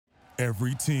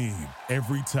Every team,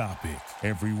 every topic,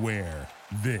 everywhere.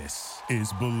 This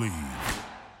is Believe.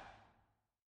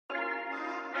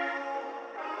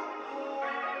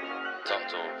 Talk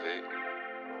to him, Vic.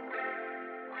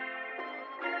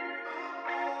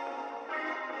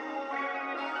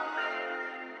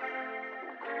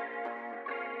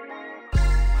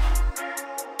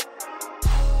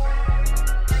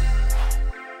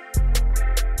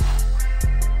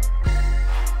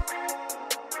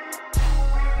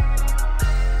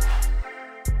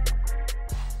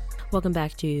 Welcome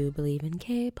back to Believe in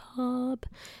K-pop,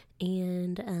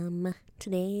 and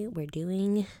today we're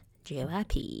doing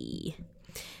JYP.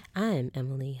 I'm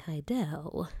Emily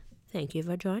Heidel. Thank you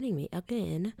for joining me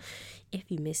again.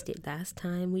 If you missed it last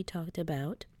time, we talked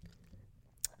about,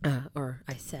 or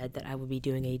I said that I would be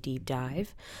doing a deep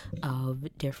dive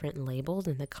of different labels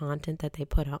and the content that they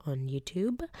put out on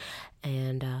YouTube,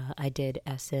 and I did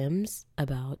SMs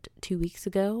about 2 weeks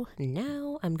ago.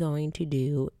 Now I'm going to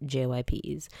do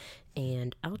JYPs,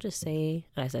 and I'll just say,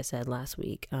 as I said last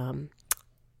week,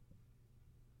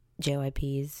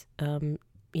 JYP's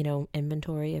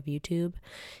inventory of YouTube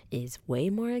is way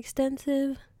more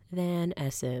extensive than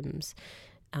SM's.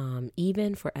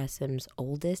 Even for SM's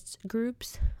oldest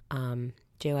groups,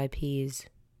 JYP's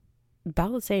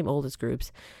about the same oldest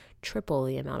groups, triple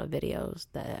the amount of videos,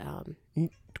 that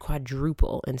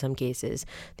quadruple in some cases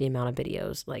the amount of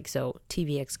videos. Like, so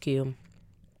TVXQ,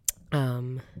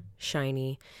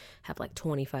 SHINee have like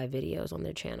 25 videos on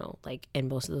their channel, like, and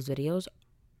most of those videos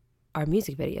are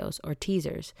music videos or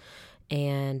teasers.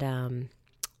 And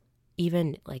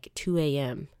even like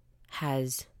 2AM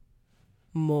has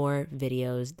more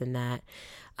videos than that,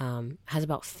 has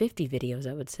about 50 videos,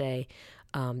 I would say,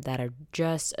 that are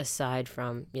just aside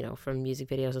from, from music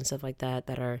videos and stuff like that,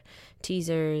 that are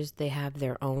teasers. They have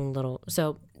their own little,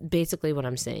 so basically what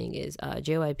I'm saying is,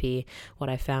 JYP, what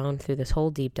I found through this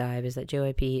whole deep dive is that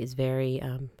JYP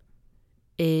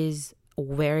is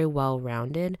very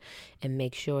well-rounded and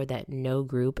make sure that no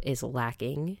group is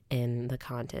lacking in the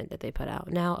content that they put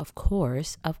out. Now, of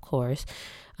course, I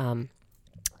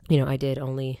did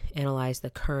only analyze the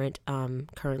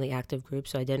currently active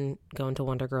groups, so I didn't go into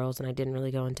Wonder Girls and I didn't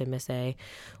really go into Miss A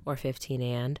or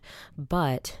 15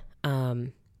 but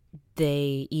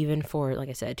they, even for, like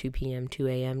I said, 2PM,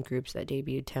 2AM groups that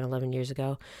debuted 10, 11 years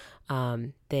ago,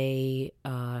 they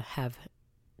have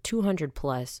 200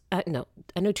 plus, no,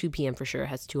 I know 2PM for sure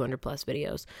has 200 plus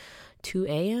videos.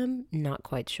 2AM, not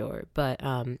quite sure, but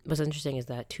what's interesting is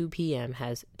that 2PM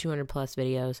has 200 plus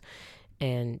videos,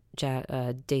 and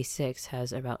Day 6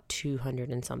 has about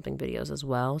 200 and something videos as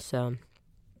well. So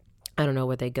I don't know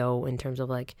where they go in terms of,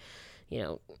 like,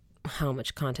 how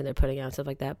much content they're putting out and stuff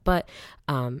like that. But,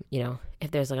 if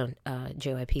there's like a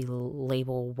JYP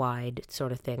label wide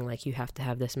sort of thing, like you have to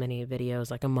have this many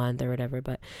videos, like a month or whatever.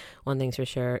 But one thing's for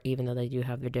sure, even though they do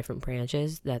have their different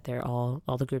branches that they're all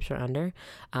the groups are under,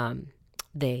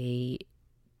 they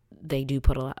do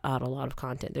put out a lot of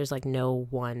content. There's like no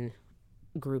one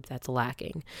group that's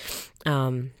lacking.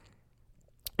 And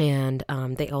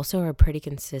they also are pretty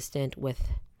consistent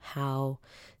with how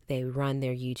they run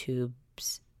their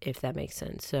YouTubes, if that makes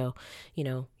sense. So,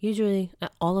 usually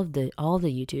all of the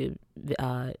YouTube,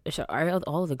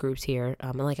 all of the groups here,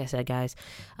 and like I said, guys,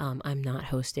 I'm not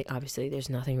hosting. Obviously, there's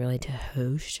nothing really to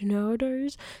host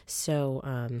nowadays. So,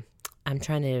 I'm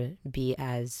trying to be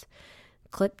as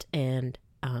clipped and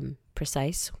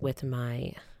precise with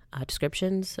my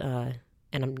descriptions,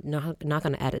 and I'm not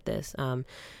going to edit this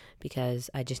because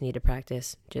I just need to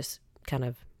practice just kind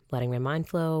of letting my mind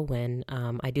flow when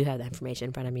I do have the information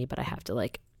in front of me, but I have to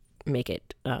make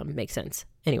it make sense.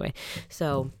 Anyway,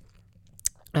 so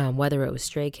whether it was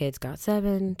Stray Kids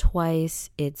GOT7, TWICE,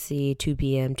 ITZY,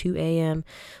 2PM, 2AM,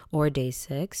 or Day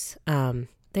 6,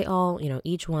 they all,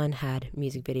 each one had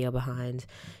music video behind,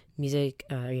 music,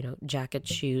 jacket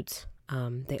shoots.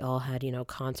 They all had,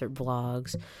 concert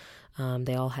vlogs.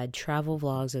 They all had travel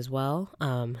vlogs as well.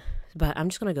 But I'm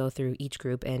just going to go through each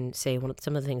group and say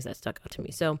some of the things that stuck out to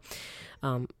me. So,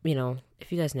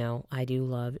 if you guys know, I do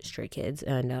love Stray Kids,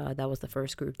 and that was the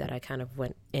first group that I kind of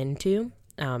went into.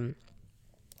 And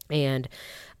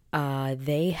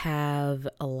they have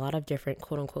a lot of different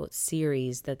quote unquote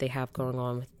series that they have going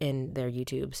on within their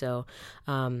YouTube. So,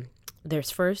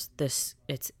 there's first it's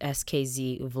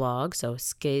SKZ vlog, so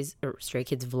Stray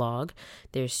Kids vlog.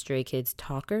 There's Stray Kids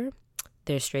Talker.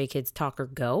 There's Stray Kids Talker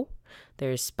Go.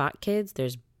 There's Spot Kids.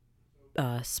 There's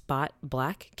Spot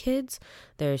Black Kids.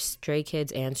 There's Stray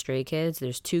Kids and Stray Kids.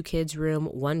 There's 2 Kids Room,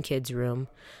 1 Kids Room.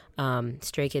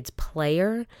 Stray Kids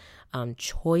Player.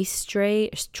 Choice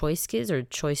Kids or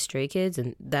Choice Stray Kids,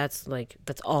 and that's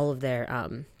all of their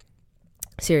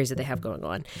series that they have going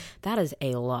on. That is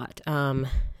a lot.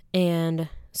 And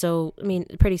so, I mean,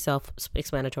 pretty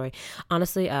self-explanatory.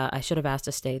 Honestly, I should have asked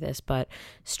to stay this, but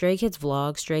Stray Kids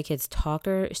Vlog, Stray Kids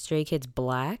Talker, Stray Kids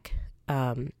Black,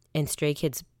 and Stray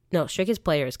Kids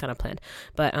Player is kind of planned.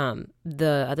 But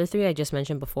the other three I just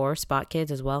mentioned before, Spot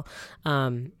Kids as well,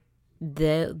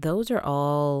 those are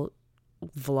all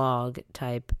vlog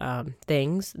type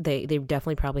things. They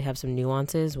definitely probably have some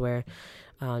nuances where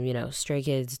Stray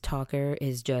Kids Talker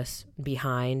is just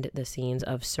behind the scenes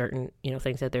of certain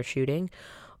things that they're shooting,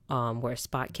 where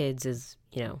Spot Kids is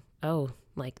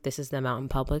like this is them out in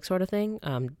public sort of thing,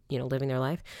 living their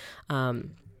life.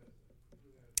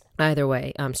 Either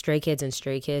way, Stray Kids and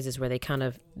Stray Kids is where they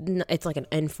it's like an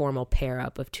informal pair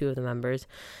up of two of the members,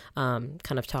 kind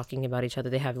of talking about each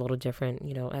other. They have little different,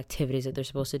 activities that they're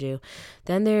supposed to do.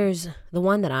 Then there's the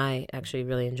one that I actually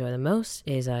really enjoy the most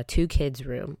is Two Kids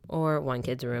Room or One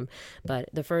Kids Room. But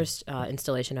the first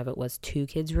installation of it was Two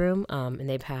Kids Room, and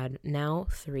they've had now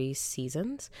 3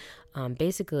 seasons.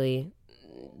 Basically,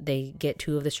 they get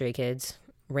 2 of the Stray Kids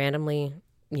randomly,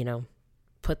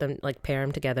 put them, like, pair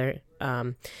them together.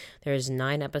 There's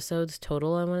 9 episodes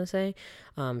total, I want to say,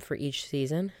 for each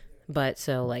season. But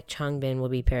so, like, Changbin will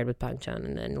be paired with Bangchan,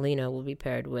 and then Lino will be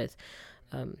paired with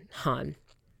Han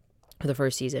for the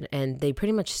first season. And they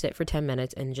pretty much sit for 10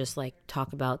 minutes and just, like,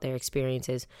 talk about their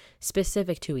experiences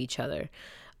specific to each other.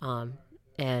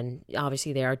 And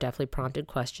obviously there are definitely prompted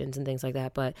questions and things like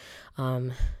that, but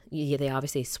they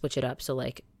obviously switch it up. So,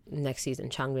 like, next season,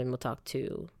 Changbin will talk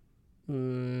to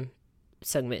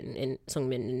Sungmin, and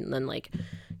then, like,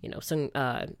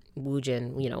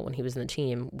 Woojin, when he was in the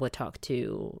team, would talk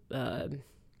to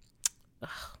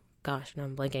gosh, now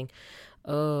I'm blanking.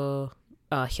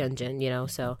 Hyunjin,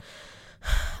 so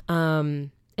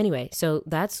anyway, so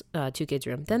that's Two Kids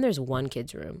Room. Then there's One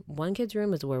Kids Room. One Kids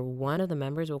Room is where one of the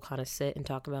members will kind of sit and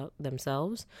talk about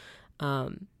themselves,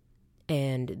 and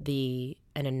in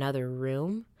another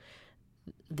room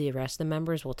the rest of the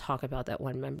members will talk about that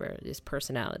one member's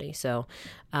personality. So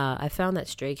I found that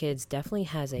Stray Kids definitely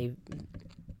has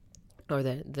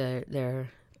their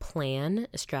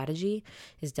strategy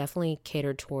is definitely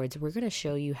catered towards, we're going to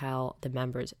show you how the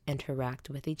members interact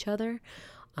with each other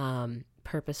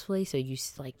purposefully,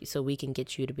 so we can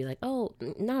get you to be like, oh,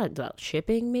 not about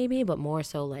shipping maybe, but more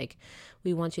so like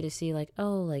we want you to see like,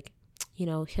 oh, like,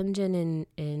 Hyunjin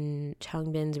and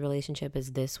Changbin's relationship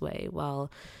is this way,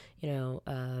 while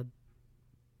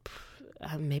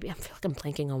maybe I feel like I'm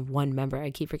blanking on one member. I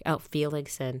keep forgetting.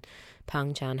 Felix and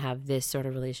Bangchan have this sort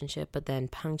of relationship, but then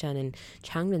Bangchan and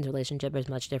Changbin's relationship is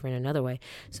much different another way.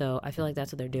 So I feel like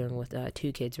that's what they're doing with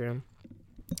Two Kids Room.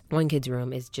 One Kids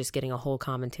Room is just getting a whole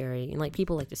commentary, and like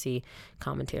people like to see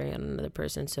commentary on another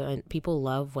person. So, and people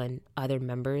love when other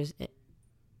members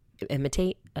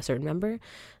imitate a certain member.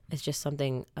 It's just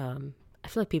something. I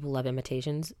feel like people love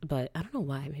imitations, but I don't know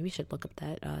why. Maybe you should look up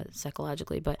that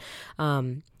psychologically. But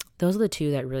those are the 2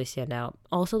 that really stand out.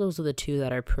 Also, those are the 2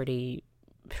 that are pretty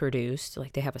produced.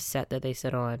 Like, they have a set that they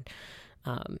sit on.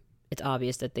 It's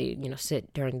obvious that they,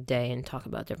 sit during the day and talk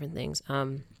about different things.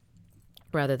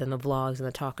 Rather than the vlogs and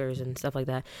the talkers and stuff like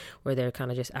that, where they're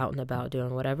kind of just out and about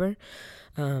doing whatever.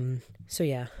 So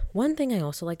yeah, one thing I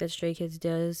also like that Stray Kids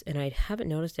does, and I haven't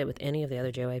noticed it with any of the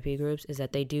other JYP groups, is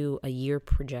that they do a year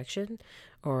projection,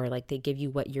 or like they give you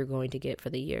what you're going to get for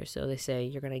the year. So they say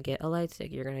you're going to get a light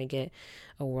stick, you're going to get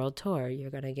a world tour,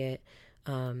 you're going to get,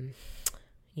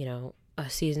 a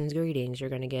season's greetings, you're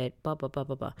going to get blah, blah, blah,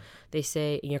 blah, blah. They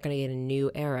say you're going to get a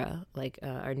new era, like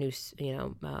our new, a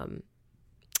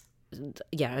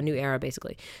new era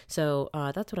basically. So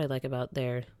that's what I like about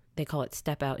they call it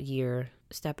step out year,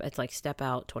 it's like step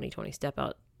out 2020, step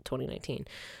out 2019.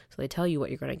 So they tell you what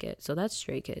you're going to get. So that's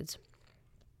Stray Kids.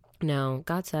 Now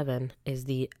GOT7 is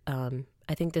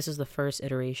I think this is the first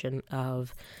iteration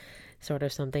of sort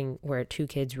of something where Two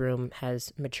Kids Room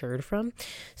has matured from.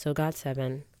 So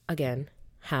GOT7 again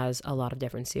has a lot of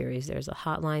different series. There's a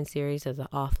hotline series, there's an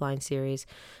offline series.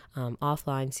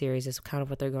 Offline series is kind of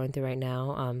what they're going through right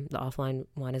now. The offline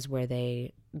one is where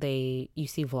you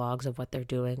see vlogs of what they're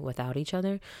doing without each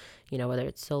other, whether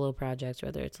it's solo projects,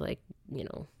 whether it's like,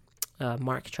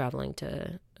 Mark traveling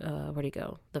to, where'd he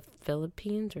go? The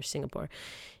Philippines or Singapore,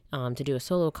 to do a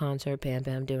solo concert, Bam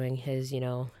Bam doing his,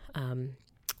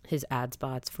 his ad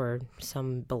spots for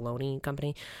some baloney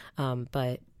company.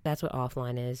 But that's what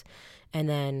offline is. And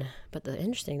then, but the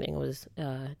interesting thing was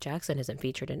Jackson isn't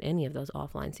featured in any of those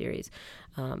offline series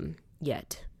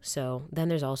yet. So then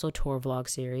there's also tour vlog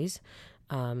series.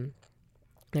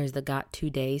 There's the Got 2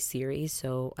 Days series.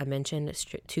 So I mentioned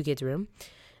Two Kids Room.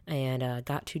 And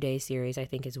Got 2 Day series, I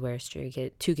think, is where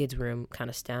Two Kids Room kind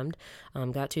of stemmed.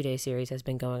 Got 2 Day series has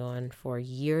been going on for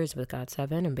years with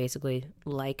Got7, and basically,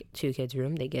 like Two Kids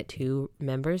Room, they get two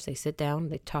members, they sit down,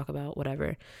 they talk about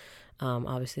whatever.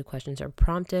 Obviously, questions are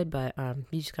prompted, but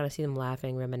you just kind of see them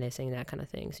laughing, reminiscing, that kind of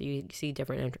thing. So you see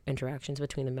different interactions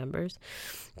between the members.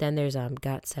 Then there's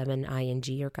Got7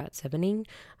 ING or Got7ing.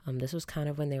 This was kind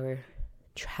of when they were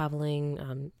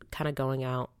traveling, kind of going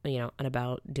out, and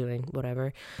about doing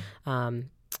whatever.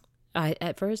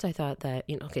 At first I thought that,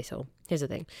 okay, so here's the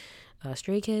thing.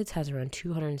 Stray Kids has around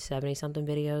 270 something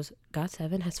videos.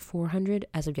 Got7 has 400,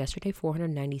 as of yesterday,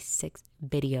 496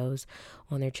 videos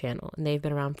on their channel. And they've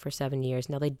been around for 7 years.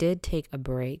 Now, they did take a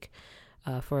break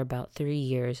for about 3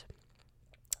 years,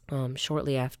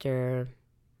 shortly after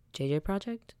JJ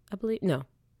Project, I believe. No,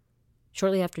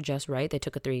 shortly after Just Right, they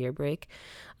took a 3-year break.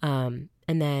 And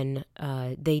then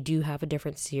they do have a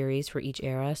different series for each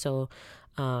era. So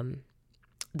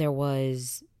there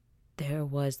was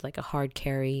like a hard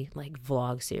carry like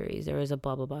vlog series. There was a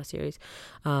blah blah blah series.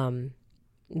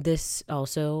 This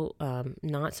also,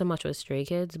 not so much with Stray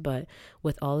Kids, but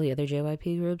with all the other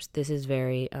JYP groups, this is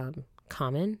very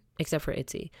common, except for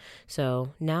ITZY.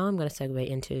 So now I'm going to segue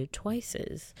into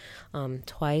Twice's.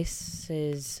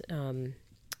 Twice's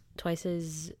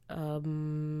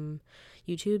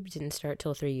YouTube didn't start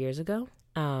till 3 years ago.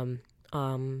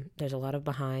 There's a lot of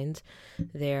behinds.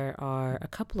 There are a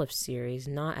couple of series,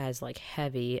 not as like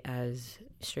heavy as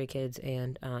Stray Kids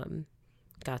and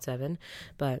Got7,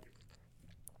 but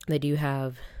they do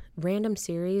have random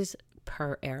series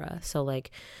per era. So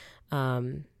like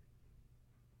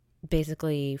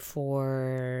basically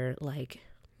for like,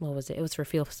 what was it? It was for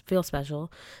Feel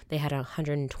Special. They had a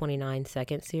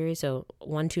 129-second series. So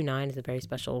 129 is a very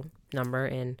special number,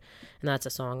 and that's a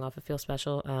song off of Feel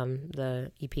Special,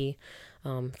 the EP,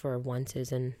 for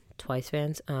Once's and Twice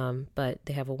fans. But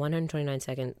they have a 129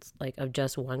 seconds like of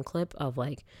just one clip of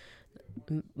like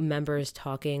members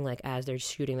talking like as they're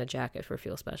shooting the jacket for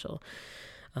Feel Special.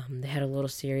 They had a little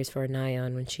series for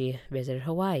Nayeon when she visited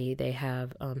Hawaii. They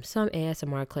have some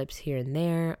ASMR clips here and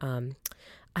there.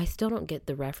 I still don't get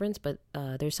the reference, but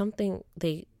there's something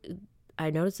I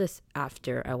noticed this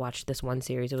after I watched this one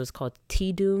series. It was called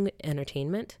T-Doong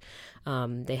Entertainment.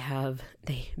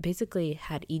 They basically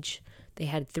had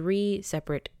 3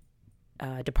 separate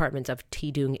departments of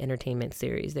T-Doong Entertainment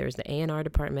series. There's the A&R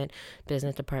department,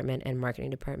 business department, and marketing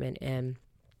department, and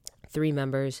 3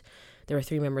 members. There were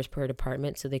 3 members per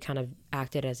department, so they kind of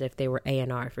acted as if they were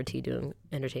A&R for T-Doong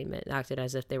Entertainment, acted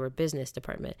as if they were business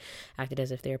department, acted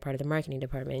as if they were part of the marketing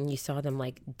department, and you saw them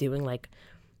like doing like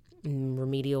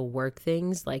remedial work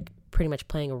things, like pretty much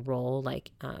playing a role.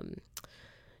 Like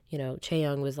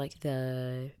Chaeyoung was like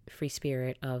the free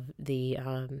spirit of the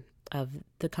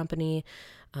company.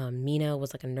 Mina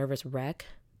was like a nervous wreck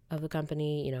of the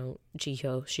company.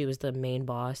 Jihyo, she was the main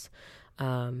boss.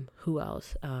 Who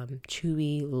else?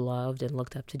 Chewie loved and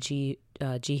looked up to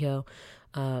Jihyo.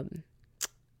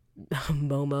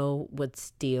 Momo would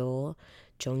steal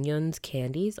Jonghyun's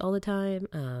candies all the time.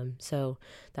 So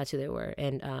that's who they were.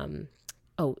 And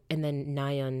and then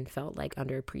Nayeon felt like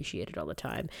underappreciated all the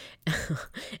time.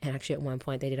 And actually at one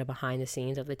point they did a behind the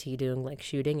scenes of the T-Doong like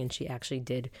shooting, and she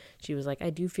was like, I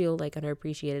do feel like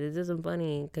underappreciated. This isn't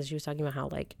funny, because she was talking about how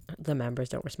like the members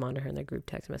don't respond to her in their group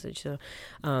text message. So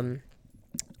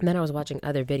then I was watching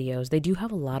other videos. They do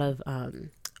have a lot of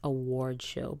award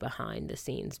show behind the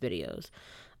scenes videos.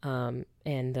 And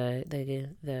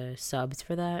the subs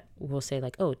for that will say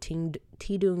like, oh,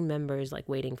 T-Doong members like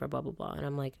waiting for blah blah blah, and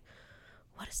I'm like,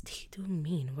 what does T-Doong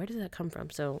mean? Where does that come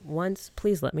from? So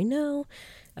please let me know.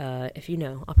 If you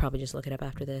know, I'll probably just look it up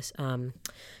after this.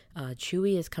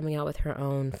 Chewie is coming out with her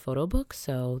own photo book,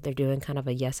 so they're doing kind of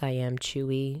a Yes I Am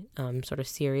Chewie sort of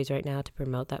series right now to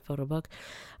promote that photo book.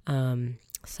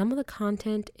 Some of the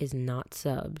content is not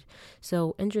subbed.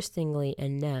 So interestingly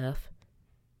enough,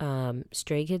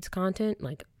 Stray Kids content,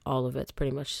 like all of it's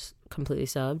pretty much completely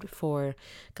subbed. For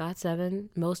Got7,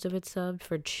 most of it's subbed.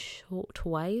 For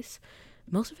Twice,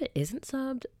 most of it isn't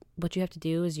subbed. What you have to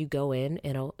do is you go in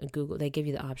and Google, they give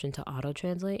you the option to auto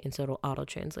translate, and so it'll auto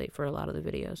translate for a lot of the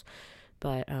videos,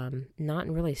 but not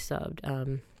really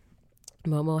subbed.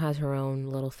 Momo has her own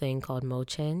little thing called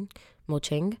Mocheng,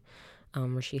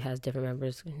 where she has different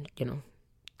members,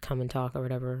 come and talk or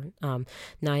whatever.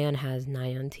 Nayeon has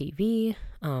Nayeon TV.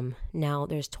 Now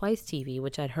there's Twice TV,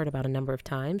 which I'd heard about a number of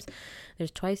times.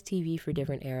 There's Twice TV for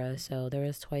different eras. So there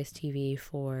is Twice TV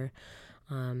for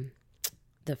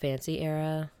the fancy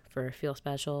era, for Feel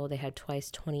Special. They had Twice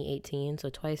 2018.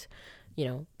 So Twice,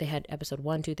 they had episode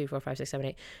 1, 2, 3, 4, 5, 6,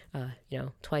 7, 8,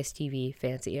 Twice TV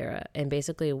fancy era. And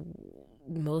basically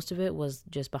most of it was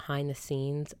just behind the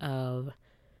scenes of,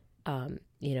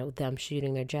 them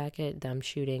shooting their jacket, them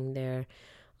shooting their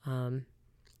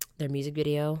music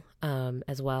video,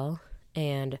 as well.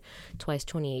 And Twice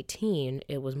 2018,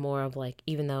 it was more of like,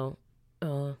 even though,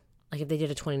 like if they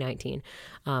did a 2019,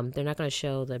 they're not going to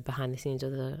show the behind the scenes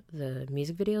of the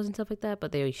music videos and stuff like that,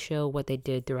 but they show what they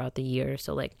did throughout the year.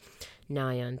 So like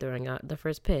Nayeon throwing out the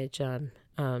first pitch,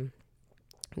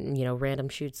 random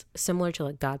shoots similar to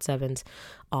like GOT7's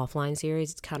offline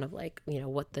series. It's kind of like,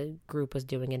 what the group was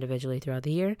doing individually throughout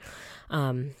the year.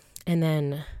 And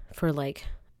then for like,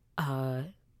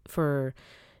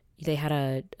 they had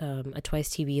a Twice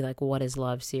TV, like What Is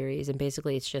Love series. And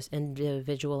basically it's just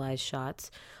individualized shots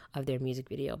of their music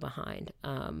video behind.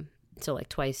 So like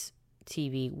Twice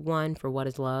TV 1 for What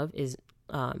Is Love is,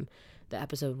 the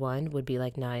episode 1 would be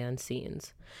like Nayeon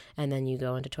scenes. And then you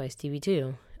go into Twice TV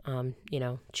 2.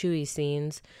 Chewy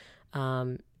scenes,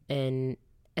 and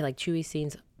like Chewy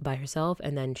scenes by herself,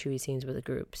 and then Chewy scenes with a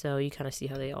group. So you kind of see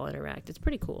how they all interact. It's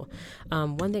pretty cool.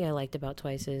 One thing I liked about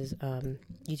Twice's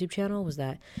YouTube channel was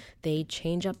that they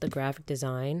change up the graphic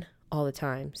design all the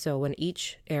time. So when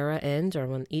each era ends or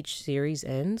when each series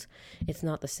ends, it's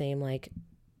not the same, like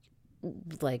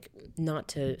not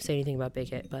to say anything about Big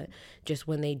Hit, but just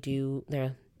when they do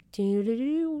their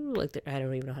like I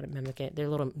don't even know how to mimic it, their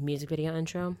little music video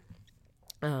intro,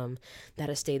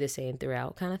 that'll stay the same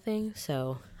throughout kind of thing.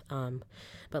 So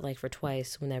but like for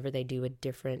Twice, whenever they do a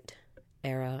different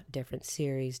era, different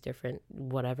series, different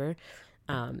whatever,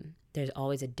 there's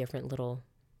always a different little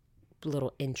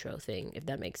intro thing, if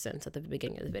that makes sense, at the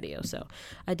beginning of the video. So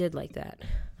I did like that.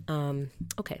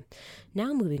 Okay,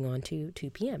 now moving on to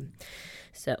 2PM.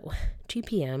 So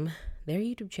 2PM, their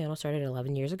YouTube channel started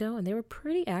 11 years ago, and they were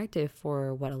pretty active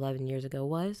for what 11 years ago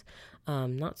was.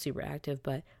 Not super active,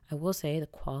 but I will say the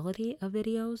quality of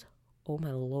videos, oh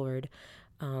my lord.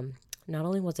 Not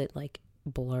only was it like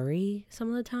blurry some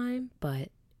of the time, but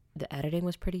the editing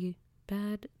was pretty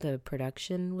bad. The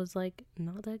production was like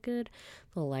not that good.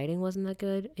 The lighting wasn't that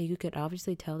good. You could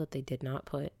obviously tell that they did not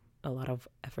put a lot of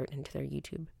effort into their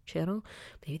YouTube channel.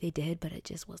 Maybe they did, but it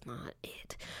just was not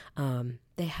it.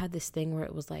 They had this thing where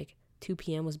it was like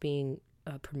 2PM was being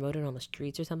promoted on the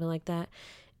streets or something like that.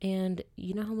 And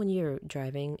you know how when you're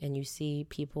driving and you see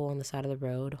people on the side of the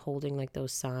road holding like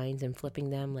those signs and flipping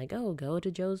them, like, oh, go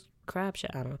to Joe's Crab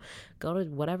Shack, I don't know, go to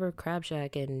whatever Crab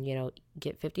Shack and,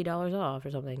 get $50 off or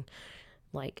something.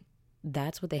 Like,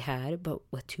 that's what they had, but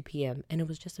with 2PM. And it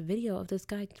was just a video of this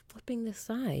guy flipping this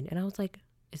sign. And I was like,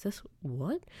 is this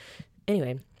what?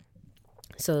 Anyway,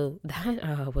 so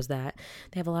that was that.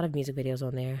 They have a lot of music videos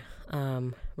on there.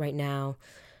 Right now,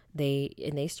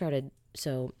 they started,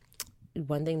 so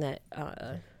one thing that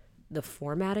the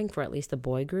formatting for at least the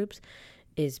boy groups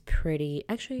is pretty,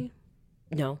 actually,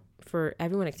 no, for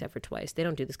everyone except for Twice. They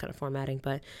don't do this kind of formatting,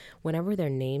 but whenever they're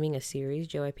naming a series,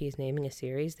 JYP is naming a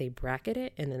series, they bracket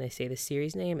it, and then they say the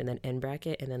series name, and then end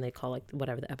bracket, and then they call like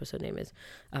whatever the episode name is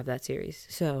of that series.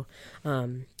 So,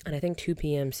 and I think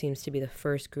 2PM seems to be the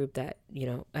first group that,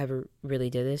 ever really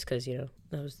did this, because,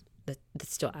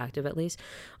 that's still active at least.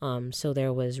 So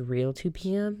there was Real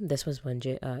 2PM. This was when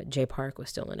Jay Park was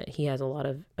still in it. He has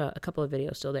a couple of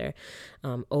videos still there.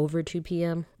 Over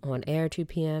 2PM, On Air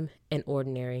 2PM, and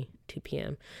Ordinary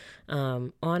 2PM.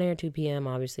 On Air 2PM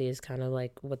obviously is kind of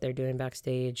like what they're doing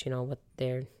backstage, what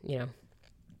they're,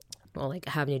 well, like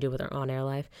having to do with their on-air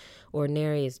life.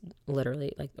 Ordinary is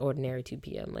literally like Ordinary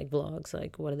 2PM, like vlogs,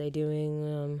 like what are they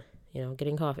doing,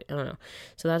 getting coffee, I don't know.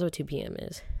 So that's what 2PM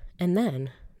is. And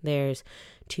then there's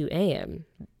 2AM.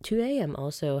 2AM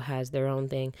also has their own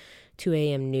thing.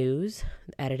 2AM News.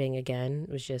 Editing again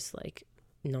was just like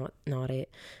not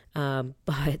it.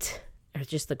 But or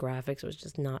just the graphics was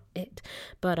just not it.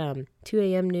 But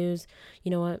 2AM News,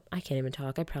 you know what? I can't even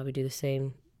talk. I'd probably do the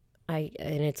same. And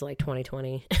it's like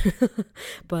 2020.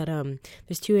 But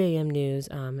there's 2AM News.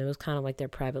 It was kind of like their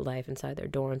private life inside their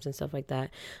dorms and stuff like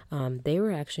that. They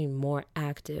were actually more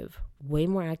active, way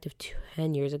more active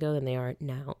 10 years ago than they are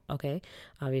now. Okay,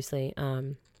 obviously.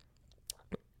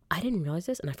 I didn't realize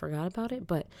this and I forgot about it,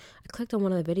 but I clicked on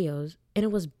one of the videos and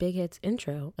it was Big Hit's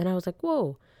intro, and I was like,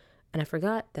 whoa. And I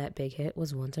forgot that Big Hit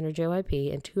was once under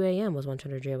JYP, and 2AM was once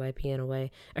under JYP in a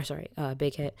way. Or sorry,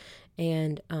 Big Hit.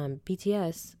 And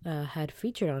BTS had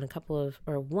featured on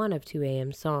one of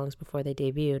 2AM's songs before they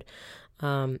debuted.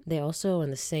 They also,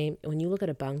 in the same, when you look at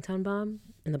a Bangtanbomb,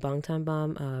 in the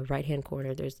Bangtanbomb right-hand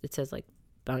corner, it says like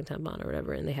Bangtanbomb or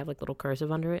whatever, and they have like little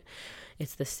cursive under it.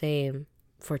 It's the same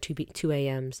for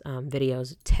 2AM's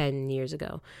videos 10 years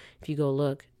ago. If you go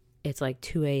look, it's like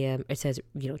 2 a.m. It says,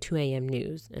 2 a.m.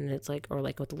 news, and it's like, or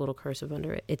like with a little cursive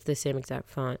under it. It's the same exact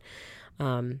font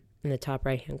in the top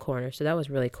right hand corner. So that was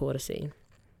really cool to see.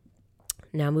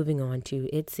 Now moving on to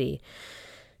Itzy.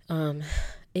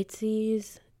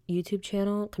 Itzy's YouTube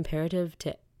channel, comparative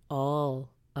to all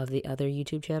of the other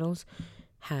YouTube channels,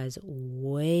 has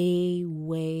way,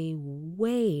 way,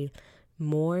 way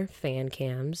more fan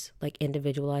cams, like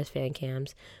individualized fan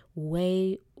cams,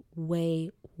 way, way,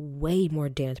 way more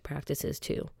dance practices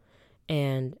too.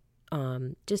 And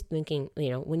just thinking,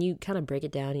 when you kind of break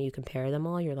it down and you compare them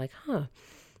all, you're like,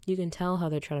 you can tell how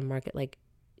they're trying to market. Like,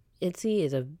 Itzy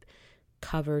is a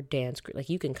cover dance group. Like,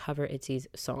 you can cover Itzy's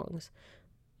songs.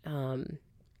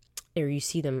 Or you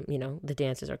see them, the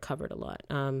dances are covered a lot.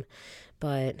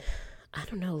 But I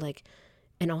don't know, like,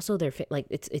 and also they're like,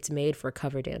 it's made for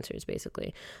cover dancers,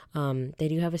 basically. They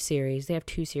do have a series. They have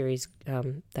 2 series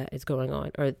that is going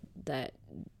on, or that,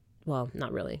 well,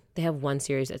 not really. They have 1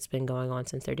 series that's been going on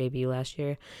since their debut last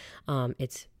year.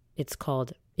 It's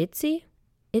called Itzy.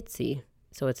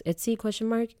 So it's Itzy ?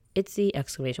 Itzy !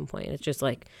 It's just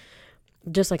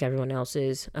like everyone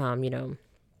else's,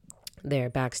 their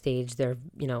backstage, their,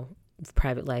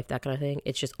 private life, that kind of thing.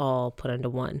 It's just all put into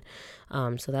one.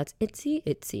 So that's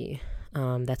Itzy.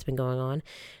 That's been going on.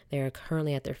 They're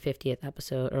currently at their 50th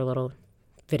episode, or a little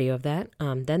video of that.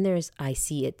 Then there's I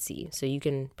See Itzy. So you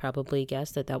can probably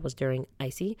guess that was during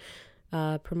Icy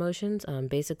promotions.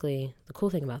 Basically, the cool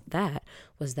thing about that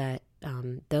was that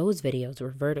those videos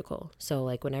were vertical. So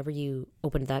like whenever you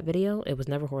opened that video, it was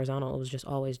never horizontal. It was just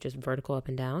always just vertical, up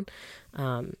and down.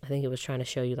 I think it was trying to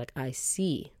show you like, I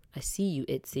see you,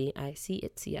 Itzy. I see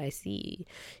Itzy. I see.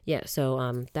 Yeah.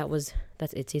 So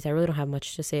that's Itzy's. I really don't have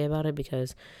much to say about it,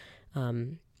 because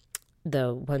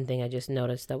the one thing I just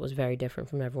noticed that was very different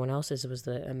from everyone else's was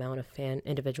the amount of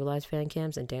individualized fan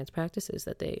cams and dance practices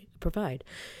that they provide.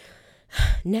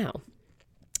 Now,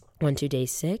 on to day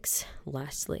 6.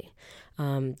 Lastly,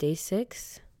 day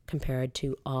 6, compared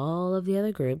to all of the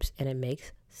other groups, and it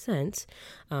makes sense,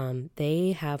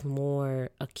 they have more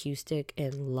acoustic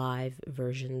and live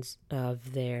versions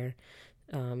of their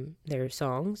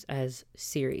songs as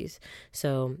series.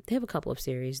 So they have a couple of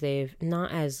series. They've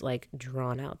not as like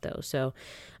drawn out though. So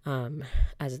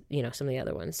as some of the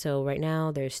other ones. So right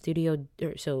now there's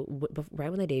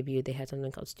right when they debuted, they had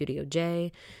something called Studio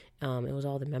J. It was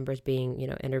all the members being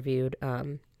interviewed.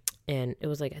 And it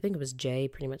was like, I think it was Jay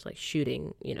pretty much like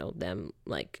shooting, them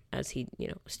like as he,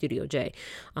 Studio J.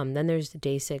 Then there's the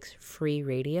day 6 free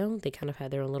radio. They kind of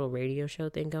had their own little radio show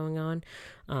thing going on.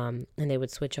 And they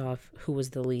would switch off who was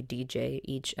the lead DJ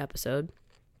each episode.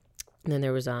 And then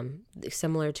there was,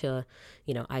 similar to,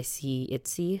 I See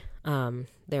Itzy,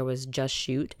 there was Just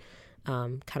Shoot,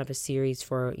 kind of a series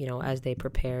for, as they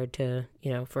prepared to,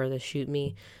 for the Shoot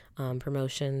Me,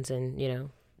 promotions and,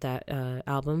 that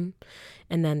album.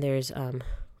 And then there's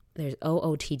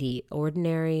OOTD,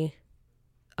 Ordinary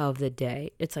of the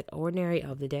Day. It's like Ordinary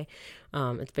of the Day.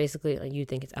 It's basically like, you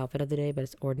think it's Outfit of the Day, but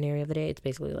it's Ordinary of the Day. It's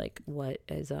basically like what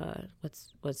is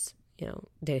what's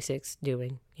day 6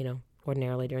 doing,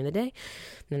 ordinarily during the day.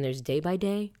 And then there's Day by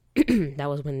Day. That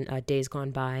was when Days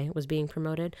Gone By was being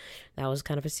promoted. That was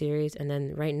kind of a series. And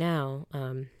then right now,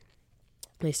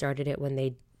 they started it when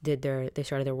they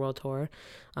started their world tour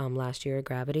last year at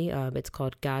Gravity. It's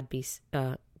called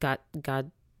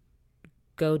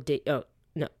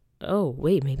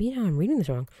maybe now I'm reading this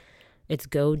wrong. It's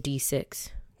Go D6.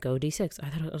 Go D6. I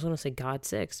thought I was going to say God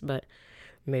 6, but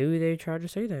maybe they tried to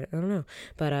say that. I don't know.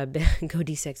 But Go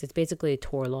D6. It's basically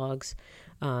tour logs,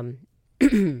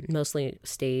 mostly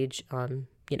stage,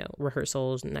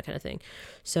 rehearsals and that kind of thing.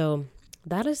 So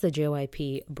that is the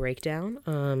JYP breakdown.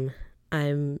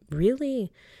 I'm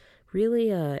really,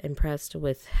 really impressed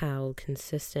with how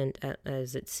consistent,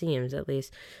 as it seems at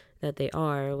least, that they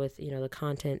are with, the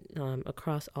content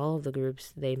across all of the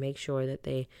groups. They make sure that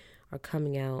they are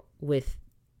coming out with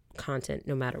content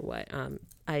no matter what. I'm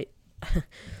going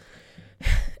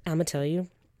to tell you,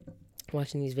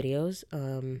 watching these videos,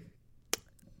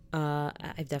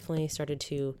 I've definitely started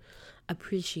to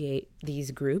appreciate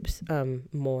these groups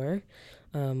more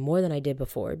than I did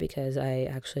before, because I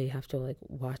actually have to like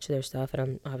watch their stuff, and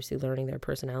I'm obviously learning their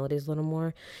personalities a little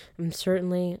more. I'm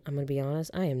going to be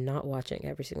honest, I am not watching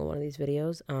every single one of these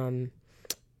videos. I'm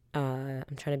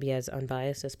trying to be as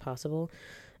unbiased as possible,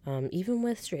 even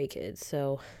with Stray Kids.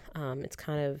 So it's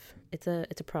kind of, it's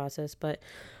a process, but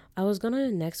I was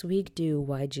gonna next week do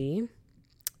YG.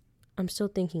 I'm still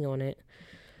thinking on it.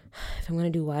 if I'm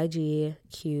going to do YG,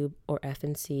 Cube, or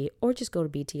FNC, or just go to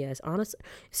BTS, honestly,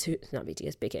 not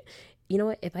BTS, Big Hit. You know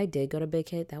what? If I did go to Big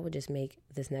Hit, that would just make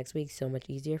this next week so much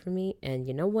easier for me. And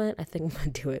you know what? I think I'm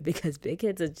going to do it because Big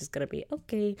Hits is just going to be,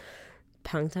 okay,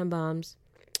 Bangtan Bombs,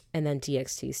 and then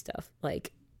TXT stuff.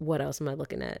 Like, what else am I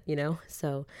looking at, you know?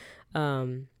 So,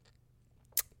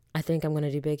 I think I'm going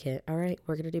to do Big Hit. All right,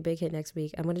 we're going to do Big Hit next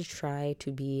week. I'm going to try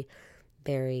to be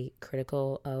very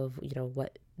critical of, you know,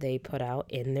 what they put out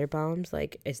in their bombs.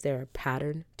 Like, is there a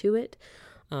pattern to it?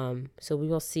 So we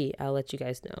will see. I'll let you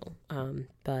guys know.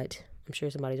 But I'm sure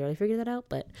somebody's already figured that out,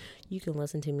 but you can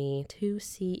listen to me to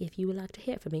see if you would like to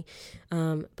hear from me.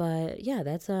 But yeah,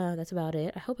 that's about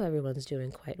it. I hope everyone's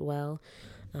doing quite well,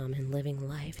 and living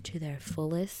life to their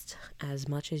fullest as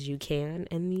much as you can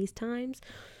in these times.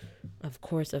 Of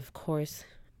course,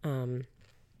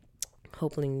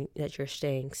 hoping that you're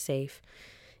staying safe.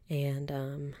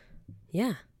 And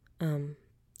you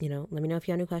know, let me know if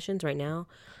you have any questions right now.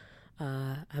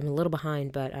 I'm a little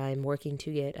behind, but I'm working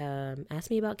to get Ask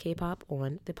Me About K-Pop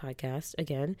on the podcast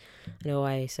again. I know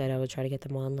I said I would try to get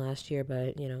them on last year,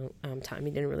 but, you know,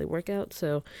 timing didn't really work out.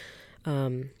 So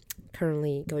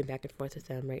currently going back and forth with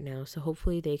them right now. So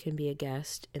hopefully they can be a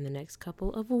guest in the next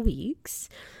couple of weeks.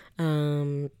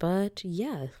 But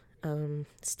yeah,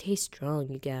 stay strong,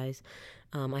 you guys.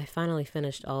 I finally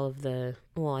finished all of I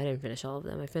didn't finish all of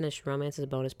them. I finished Romance as a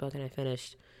Bonus Book, and I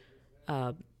finished,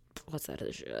 what's that?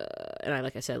 And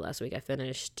like I said last week, I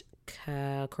finished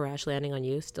Crash Landing on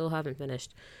You. Still haven't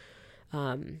finished,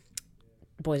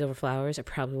 Boys Over Flowers. I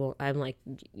probably won't.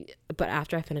 But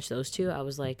after I finished those two, I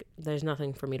was like, there's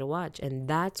nothing for me to watch. And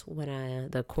that's when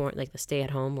the stay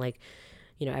at home, like,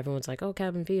 you know, everyone's like, oh,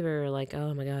 Cabin Fever, like,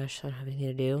 oh my gosh, I don't have anything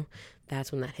to do.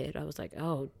 That's when that hit. I was like,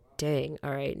 oh, dang.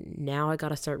 All right, now I got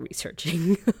to start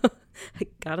researching. I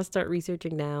got to start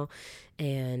researching now.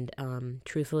 And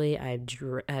truthfully, I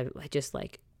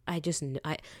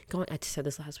said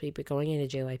this last week, but going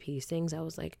into JYP's things, I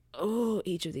was like, oh,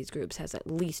 each of these groups has at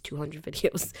least 200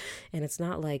 videos. And it's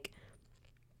not like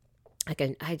I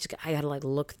gotta like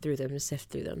look through them,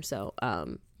 sift through them. So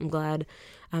I'm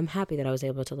happy that I was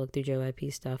able to look through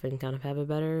JYP stuff and kind of have a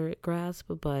better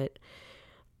grasp. But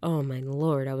oh my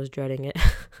Lord, I was dreading it.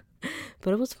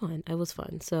 But it was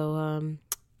fun. So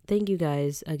thank you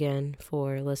guys again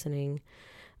for listening.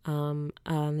 On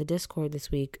the Discord this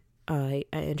week, I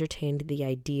entertained the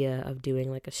idea of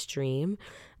doing like a stream,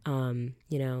 you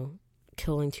know,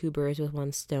 killing two birds with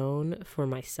one stone for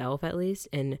myself at least,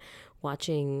 and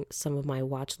watching some of my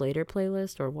watch later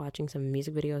playlist, or watching some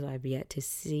music videos I've yet to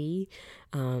see,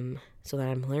 so that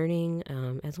I'm learning,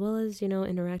 as well as, you know,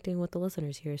 interacting with the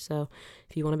listeners here. So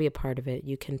if you want to be a part of it,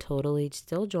 you can totally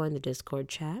still join the Discord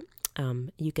chat.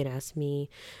 You can ask me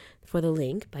for the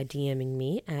link by DMing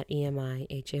me at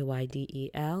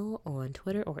EMIHAYDEL on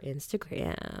Twitter or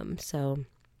Instagram. So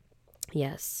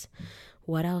yes.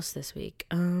 What else this week?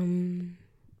 You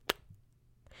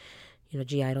know,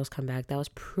 G-Idol's come back. That was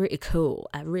pretty cool.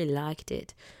 I really liked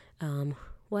it.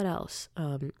 What else?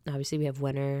 Obviously we have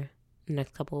Winter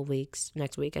next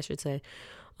week, I should say.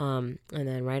 And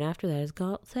then right after that is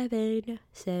GOT7.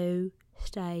 So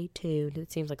stay tuned.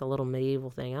 It seems like a little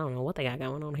medieval thing. I don't know what they got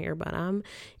going on here, but I'm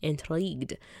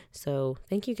intrigued. So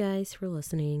thank you guys for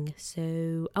listening.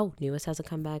 So, Newest has a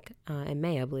comeback in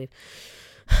May, I believe.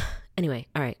 Anyway,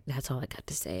 all right, that's all I got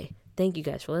to say. Thank you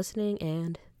guys for listening,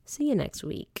 and see you next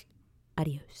week.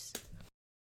 Adios.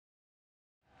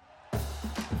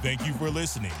 Thank you for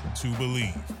listening to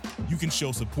Believe. You can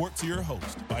show support to your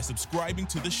host by subscribing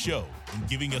to the show and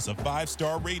giving us a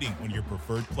 5-star rating on your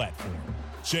preferred platform.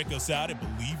 Check us out at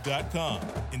Believe.com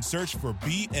and search for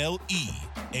BLEAV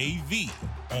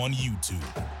on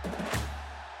YouTube.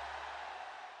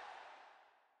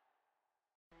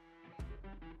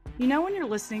 You know when you're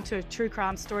listening to a true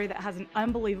crime story that has an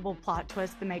unbelievable plot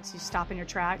twist that makes you stop in your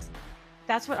tracks?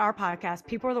 That's what our podcast,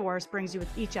 People Are the Worst, brings you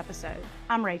with each episode.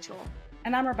 I'm Rachel.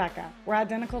 And I'm Rebecca. We're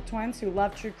identical twins who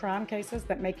love true crime cases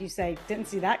that make you say, didn't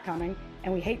see that coming,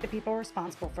 and we hate the people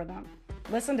responsible for them.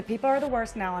 Listen to People Are the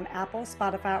Worst now on Apple,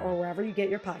 Spotify, or wherever you get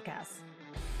your podcasts.